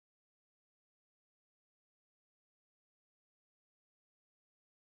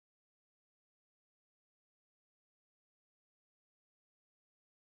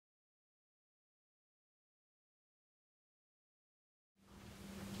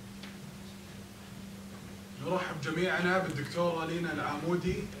نرحب جميعنا بالدكتورة لينا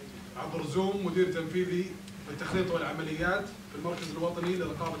العمودي عبر زوم، مدير تنفيذي بالتخطيط والعمليات في المركز الوطني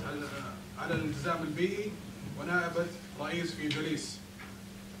للرقابة على الالتزام البيئي ونائبة رئيس في جليس.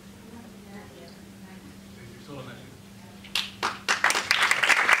 دكتورة نادية.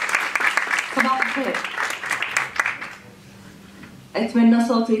 صباح الخير. أتمنى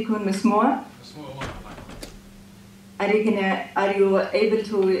صوتي يكون مسموع. Are you able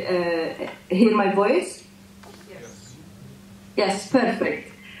to hear my voice? Yes, perfect.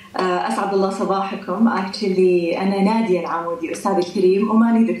 أسعد الله صباحكم. Actually أنا نادية العمودي أستاذ الكريم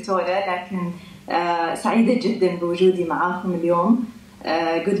وماني دكتورة، لكن سعيدة جدا بوجودي معاكم اليوم.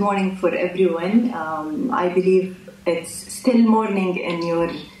 Good morning for everyone. I believe it's still morning in your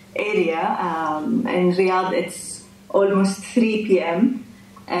area. In Riyadh it's almost 3 p.m.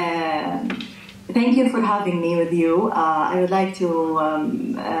 Thank you for having me with you. I would like to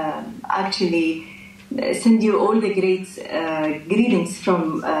actually send you all the great greetings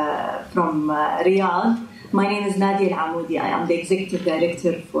from Riyadh. My name is Nadia Al-Amoudi. I am the Executive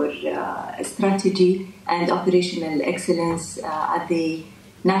Director for Strategy and Operational Excellence at the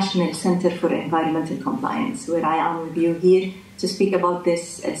National Center for Environmental Compliance, where I am with you here to speak about this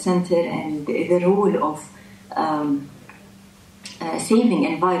center and the role of saving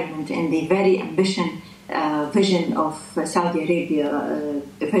environment in the very ambitious vision of Saudi Arabia,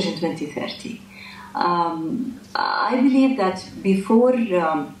 Vision 2030. I believe that before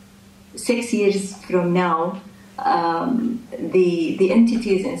 6 years from now, the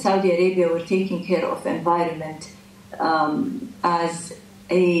entities in Saudi Arabia were taking care of environment as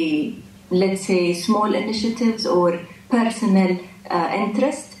a, let's say, small initiatives or personal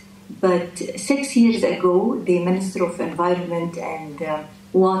interest. But 6 years ago, the Minister of Environment and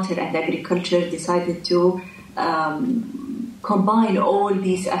Water and Agriculture decided to combine all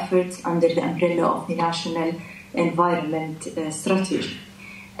these efforts under the umbrella of the National Environment Strategy.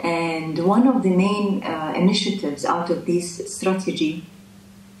 And one of the main initiatives out of this strategy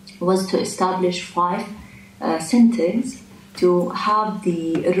was to establish 5 centers to have the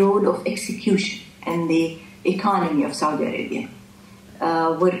role of execution in the economy of Saudi Arabia.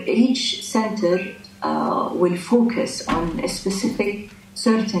 Where each center will focus on a specific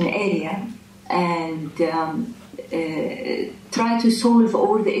certain area and try to solve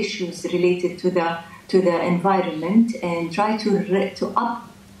all the issues related to the environment and try to up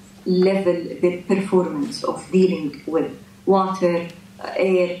level the performance of dealing with water,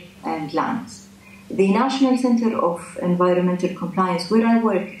 air, and lands. The National Center of Environmental Compliance, where I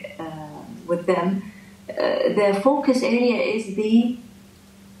work with them, the focus area is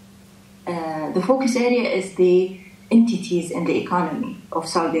the entities in the economy of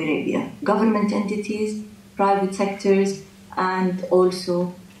Saudi Arabia, government entities, private sectors, and also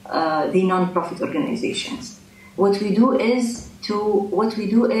the non-profit organizations. What we do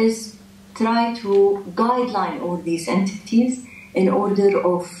is try to guideline all these entities in order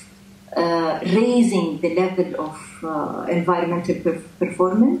of raising the level of environmental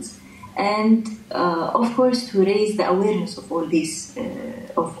performance. And of course, to raise the awareness of all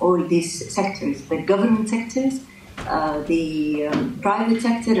these sectors, the government sectors, the private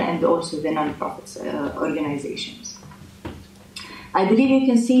sector, and also the non-profit organizations. I believe you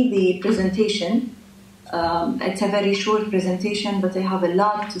can see the presentation. It's a very short presentation, but I have a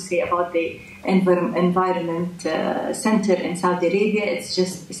lot to say about the Environment Center in Saudi Arabia. It's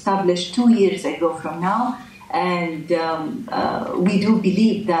just established 2 years ago from now, and we do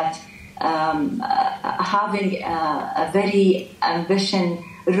believe that having a very ambitious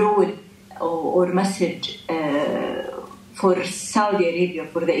role or message for Saudi Arabia,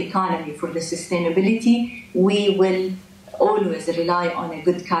 for the economy, for the sustainability, we will always rely on a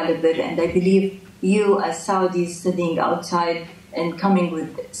good caliber. And I believe you as Saudis studying outside and coming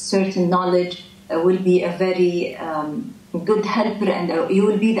with certain knowledge will be a very good helper, and you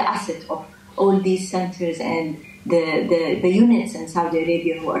will be the asset of all these centers and the units in Saudi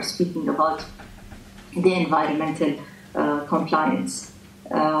Arabia who are speaking about the environmental compliance.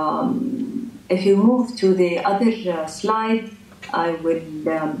 If you move to the other slide, I will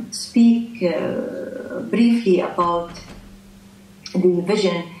speak briefly about the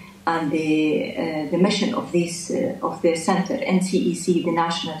vision and the mission of the center, NCEC, the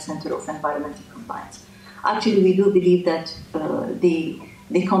National Center of Environmental Compliance. Actually, we do believe that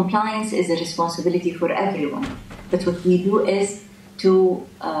the compliance is a responsibility for everyone. But what we do is to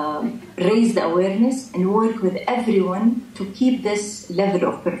raise the awareness and work with everyone to keep this level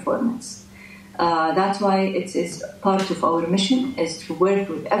of performance. That's why it is part of our mission is to work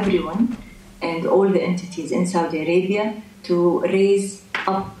with everyone and all the entities in Saudi Arabia to raise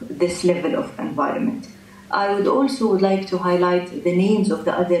up this level of environment. I would also like to highlight the names of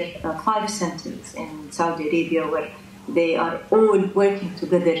the other 5 centers in Saudi Arabia where they are all working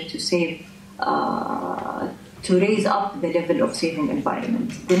together to save, to raise up the level of saving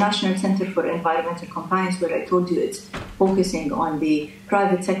environment. The National Center for Environmental Compliance, where I told you it's focusing on the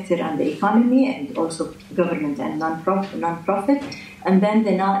private sector and the economy, and also government and non-profit. And then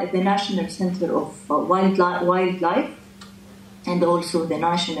the National Center of Wildlife, and also the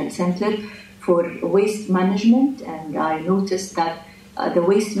National Center for Waste Management. And I noticed that the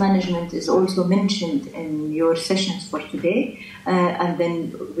waste management is also mentioned in your sessions for today. And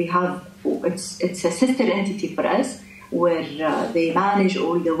then we have, it's a sister entity for us, where they manage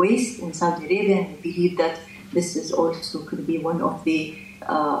all the waste in Saudi Arabia, and we believe that this is also could be one of the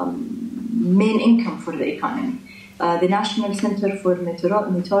main income for the economy. The National Center for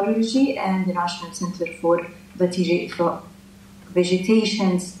Meteorology and the National Center for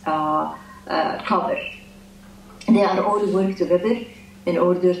Vegetation's cover. They are all work together in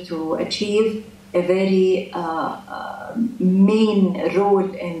order to achieve a very main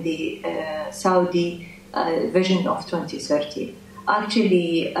role in the Saudi vision of 2030.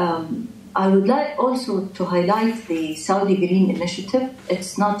 Actually, I would like also to highlight the Saudi Green Initiative.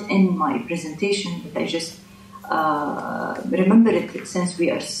 It's not in my presentation, but I just remember it since we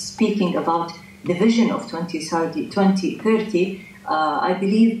are speaking about the vision of 2030. I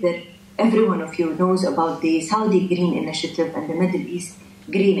believe that every one of you knows about the Saudi Green Initiative and the Middle East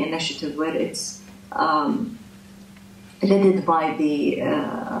Green Initiative, where it's led by the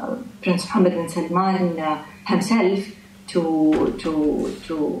Prince Mohammed bin Salman himself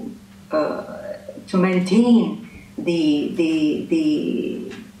to maintain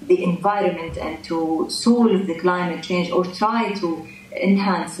the environment and to solve the climate change, or try to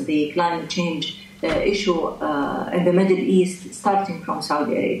enhance the climate change issue in the Middle East, starting from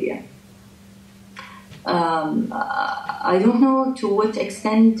Saudi Arabia. I don't know to what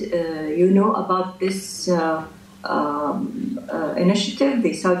extent you know about this initiative,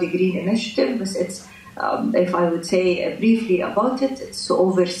 the Saudi Green Initiative, but it's, if I would say briefly about it, it's to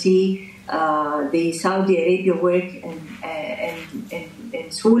oversee the Saudi Arabia work in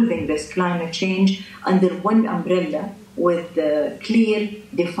solving this climate change under one umbrella with clear,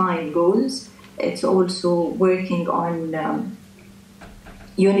 defined goals. It's also working on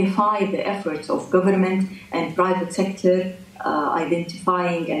unify the efforts of government and private sector,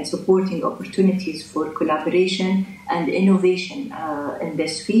 identifying and supporting opportunities for collaboration and innovation in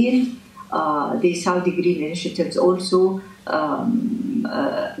this field. The Saudi Green Initiatives also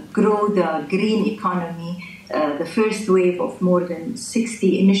grow the green economy. The first wave of more than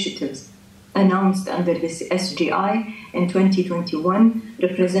 60 initiatives announced under this SGI in 2021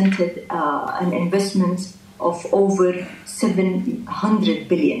 represented an investment of over 700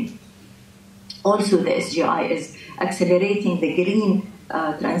 billion. Also, the SGI is accelerating the green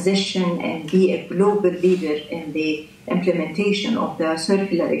transition and be a global leader in the implementation of the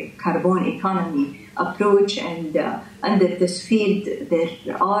circular carbon economy approach. And under this field, there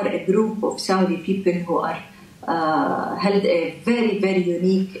are a group of Saudi people who are held a very, very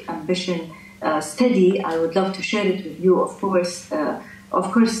unique ambition study. I would love to share it with you, of course.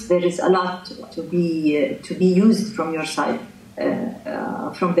 Of course, there is a lot to be used from your side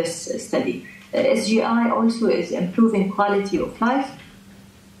from this study. SGI also is improving quality of life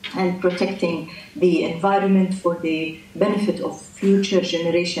and protecting the environment for the benefit of future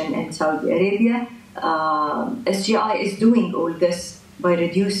generation in Saudi Arabia. SGI is doing all this by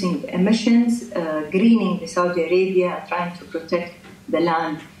reducing emissions, greening the Saudi Arabia, trying to protect the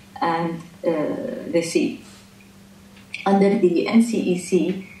land and the sea. Under the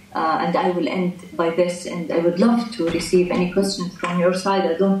NCEC, and I will end by this, and I would love to receive any questions from your side.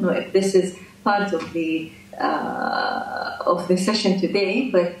 I don't know if this is part of the session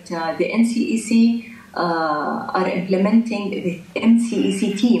today, but the NCEC are implementing, the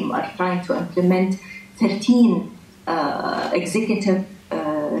NCEC team are trying to implement 13 executive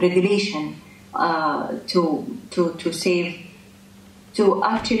regulation to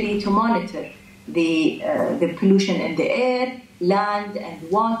monitor the pollution in the air, land, and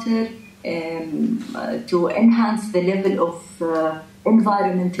water, to enhance the level of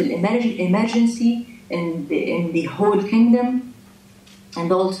environmental emergency in the whole kingdom,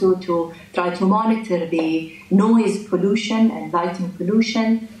 and also to try to monitor the noise pollution and lighting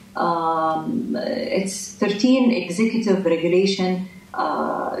pollution. It's 13 executive regulation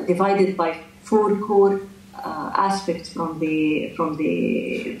divided by 4 core aspects from the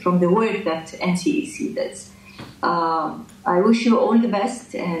work that NCEC does. I wish you all the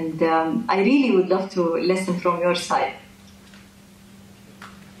best, and I really would love to listen from your side.